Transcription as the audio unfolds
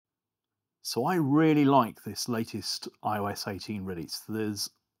So I really like this latest iOS 18 release. There's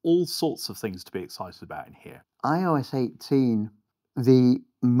all sorts of things to be excited about in here. iOS 18, the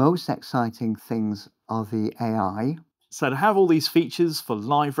most exciting things are the AI. So to have all these features for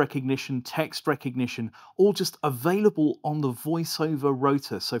live recognition, text recognition, all just available on the VoiceOver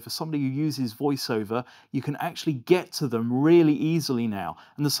rotor. So for somebody who uses VoiceOver, you can actually get to them really easily now.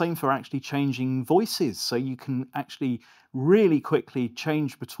 And the same for actually changing voices. So you can actually really quickly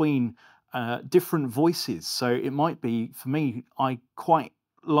change between different voices. So it might be, for me, I quite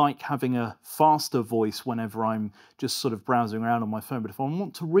like having a faster voice whenever I'm just sort of browsing around on my phone. But if I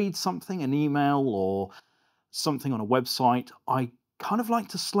want to read something, an email or something on a website, I kind of like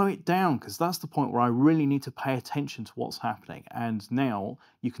to slow it down because that's the point where I really need to pay attention to what's happening. And now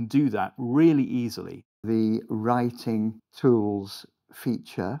you can do that really easily. The writing tools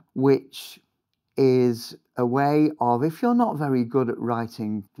feature, which is a way of, if you're not very good at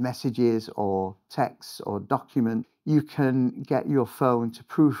writing messages or texts or document, you can get your phone to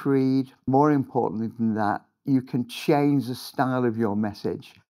proofread. More importantly than that, you can change the style of your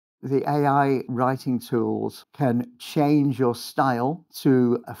message. The AI writing tools can change your style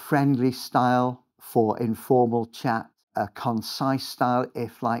to a friendly style for informal chat, a concise style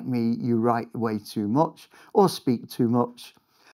if, like me, you write way too much or speak too much.